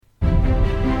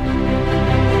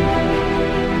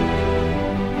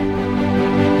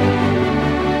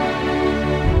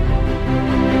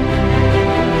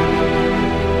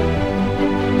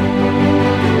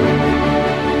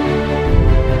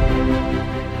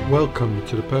Welcome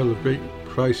to the Pearl of Great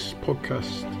Price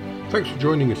podcast. Thanks for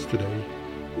joining us today.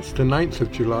 It's the 9th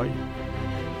of July,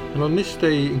 and on this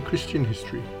day in Christian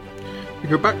history, we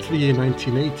go back to the year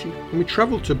 1980 and we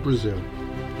travel to Brazil,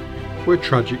 where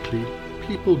tragically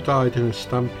people died in a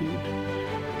stampede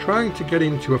trying to get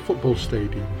into a football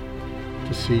stadium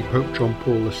to see Pope John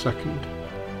Paul II,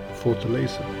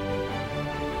 Fortaleza.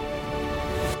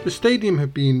 The stadium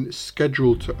had been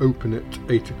scheduled to open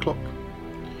at 8 o'clock.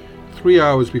 3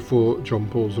 hours before John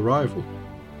Paul's arrival.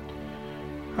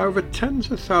 However,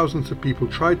 tens of thousands of people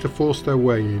tried to force their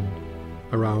way in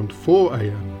around 4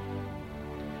 a.m.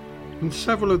 and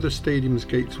several of the stadium's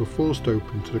gates were forced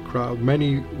open to the crowd,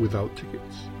 many without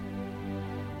tickets.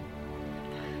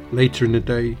 Later in the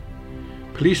day,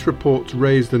 police reports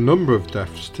raised the number of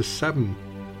deaths to 7,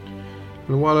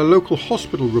 and while a local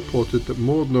hospital reported that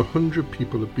more than 100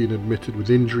 people had been admitted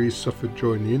with injuries suffered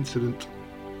during the incident.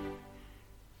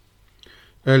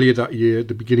 Earlier that year, at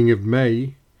the beginning of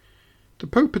May, the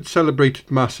Pope had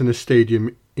celebrated Mass in a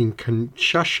stadium in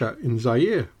Kinshasa in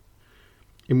Zaire,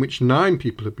 in which 9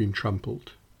 people had been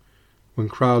trampled, when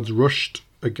crowds rushed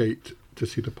a gate to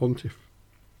see the pontiff.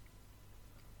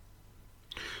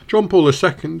 John Paul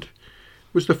II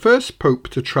was the first Pope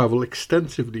to travel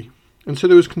extensively, and so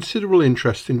there was considerable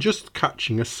interest in just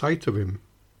catching a sight of him.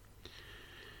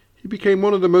 He became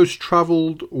one of the most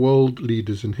travelled world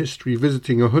leaders in history,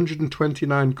 visiting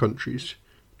 129 countries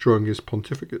during his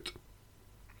pontificate.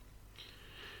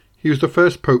 He was the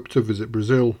first pope to visit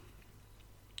Brazil,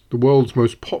 the world's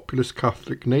most populous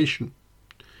Catholic nation,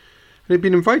 and he had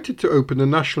been invited to open the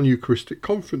National Eucharistic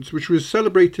Conference, which was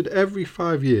celebrated every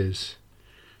 5 years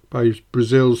by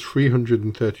Brazil's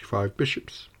 335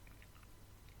 bishops.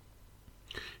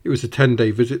 It was a 10-day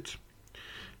visit,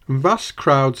 and vast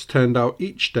crowds turned out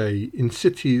each day in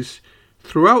cities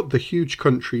throughout the huge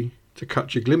country to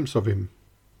catch a glimpse of him.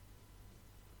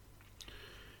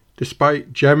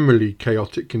 Despite generally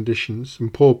chaotic conditions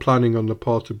and poor planning on the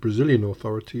part of Brazilian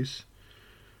authorities,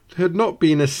 there had not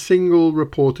been a single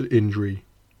reported injury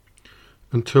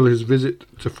until his visit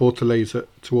to Fortaleza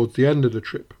towards the end of the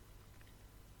trip.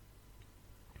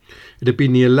 It had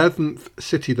been the 11th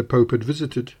city the Pope had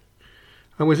visited,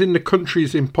 and was in the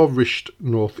country's impoverished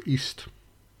northeast.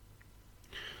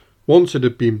 Once it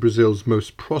had been Brazil's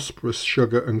most prosperous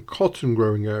sugar and cotton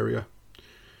growing area,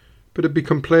 but had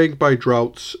become plagued by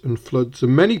droughts and floods,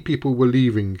 and many people were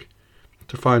leaving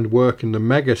to find work in the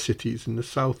mega cities in the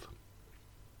south.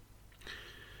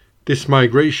 This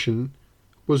migration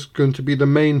was going to be the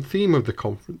main theme of the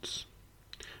conference,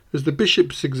 as the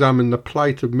bishops examined the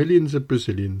plight of millions of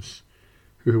Brazilians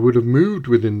who would have moved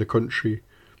within the country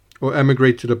or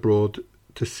emigrated abroad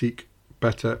to seek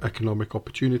better economic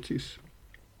opportunities.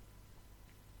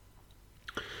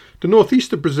 The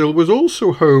northeast of Brazil was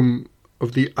also home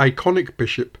of the iconic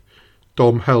bishop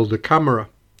Dom Helder Camara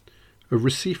of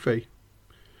Recife,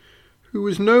 who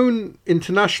was known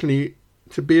internationally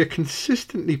to be a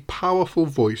consistently powerful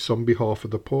voice on behalf of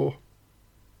the poor.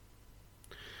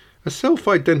 A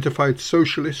self-identified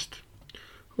socialist,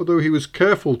 although he was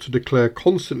careful to declare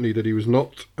constantly that he was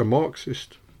not a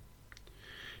Marxist.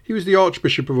 He was the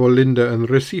Archbishop of Olinda and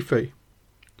Recife,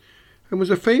 and was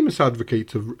a famous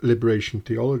advocate of liberation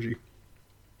theology.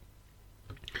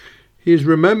 He is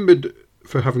remembered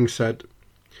for having said,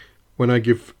 "When I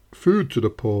give food to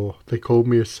the poor, they call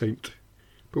me a saint,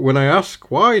 but when I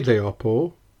ask why they are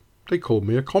poor, they call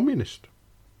me a communist."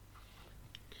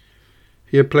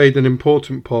 He had played an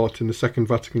important part in the Second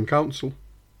Vatican Council.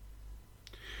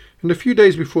 And a few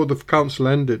days before the council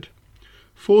ended,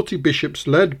 40 bishops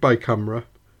led by Camara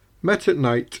met at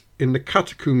night in the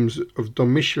Catacombs of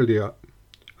Domicilia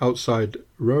outside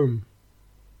Rome.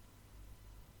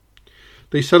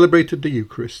 They celebrated the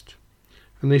Eucharist,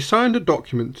 and they signed a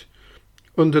document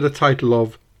under the title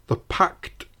of the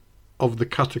Pact of the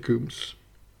Catacombs.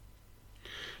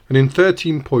 And in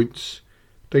 13 points,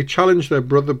 they challenged their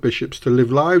brother bishops to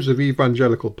live lives of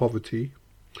evangelical poverty,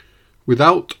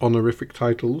 without honorific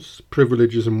titles,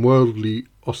 privileges and worldly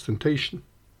ostentation.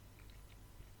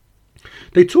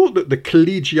 They taught that the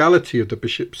collegiality of the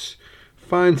bishops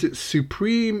finds its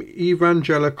supreme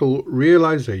evangelical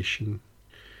realization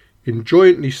in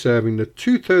jointly serving the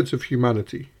 2/3 of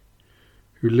humanity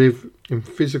who live in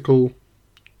physical,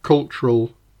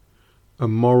 cultural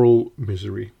and moral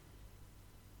misery.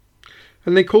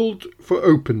 And they called for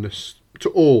openness to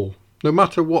all, no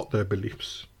matter what their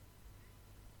beliefs.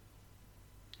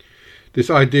 This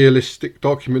idealistic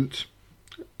document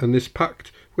and this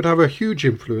pact would have a huge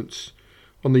influence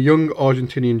on the young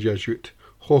Argentinian Jesuit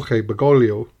Jorge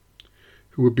Bergoglio,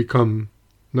 who would become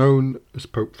known as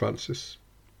Pope Francis.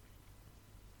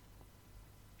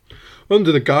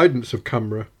 Under the guidance of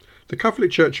Camara, the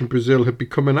Catholic Church in Brazil had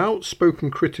become an outspoken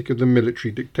critic of the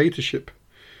military dictatorship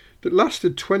that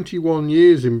lasted 21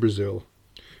 years in Brazil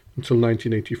until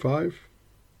 1985.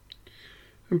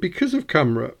 And because of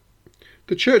Camara,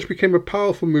 the Church became a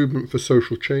powerful movement for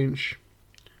social change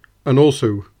and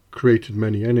also created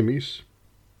many enemies.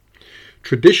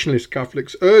 Traditionalist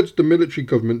Catholics urged the military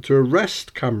government to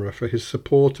arrest Camara for his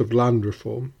support of land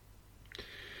reform,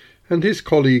 and his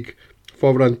colleague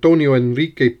Father Antonio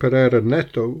Enrique Pereira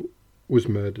Neto was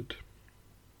murdered.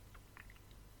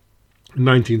 In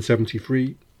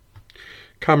 1973,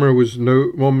 Camara was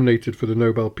nominated for the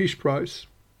Nobel Peace Prize,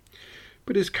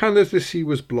 but his candidacy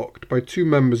was blocked by two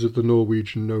members of the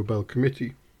Norwegian Nobel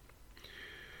Committee,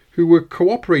 who were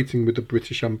cooperating with the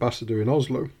British ambassador in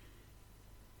Oslo.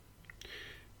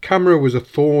 Camara was a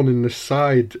thorn in the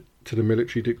side to the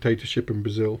military dictatorship in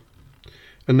Brazil,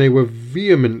 and they were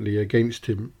vehemently against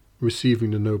him receiving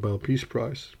the Nobel Peace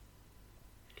Prize.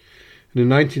 And in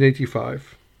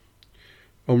 1985,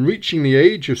 on reaching the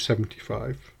age of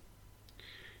 75,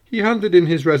 he handed in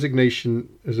his resignation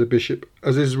as a bishop,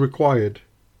 as is required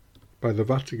by the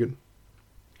Vatican.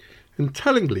 And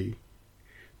tellingly,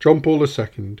 John Paul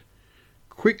II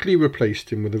quickly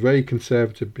replaced him with a very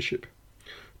conservative bishop,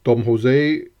 Dom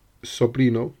José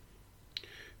Sobrino,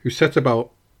 who set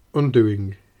about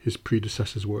undoing his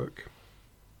predecessor's work.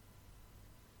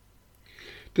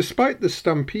 Despite the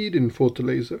stampede in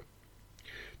Fortaleza,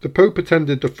 the Pope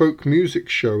attended the folk music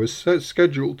show as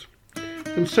scheduled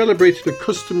and celebrated a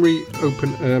customary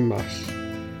open-air mass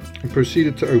and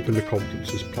proceeded to open the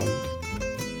conference as planned.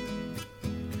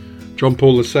 John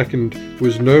Paul II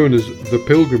was known as the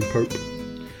Pilgrim Pope,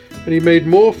 and he made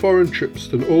more foreign trips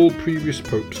than all previous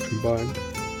popes combined.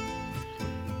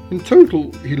 In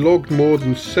total, he logged more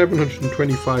than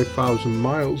 725,000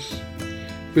 miles,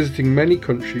 visiting many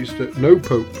countries that no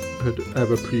pope had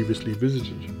ever previously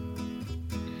visited.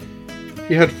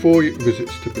 He had 4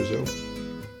 visits to Brazil.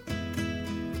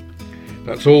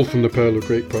 That's all from the Pearl of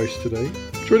Great Price today.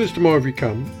 Join us tomorrow if you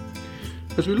can,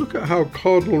 as we look at how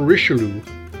Cardinal Richelieu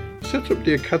set up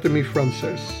the Académie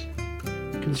Française,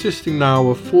 consisting now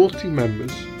of 40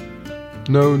 members,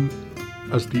 known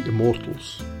as the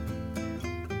Immortals.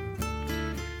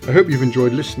 I hope you've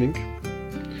enjoyed listening.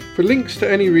 For links to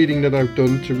any reading that I've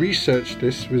done to research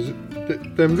this,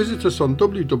 then visit us on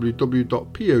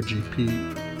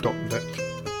www.pogp.net.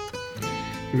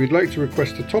 If you'd like to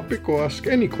request a topic or ask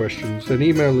any questions, then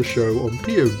email the show on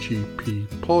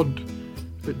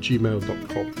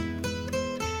pogppod@gmail.com.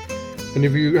 And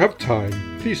if you have time,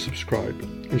 please subscribe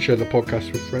and share the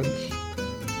podcast with friends.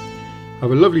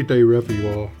 Have a lovely day wherever you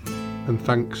are, and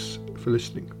thanks for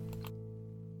listening.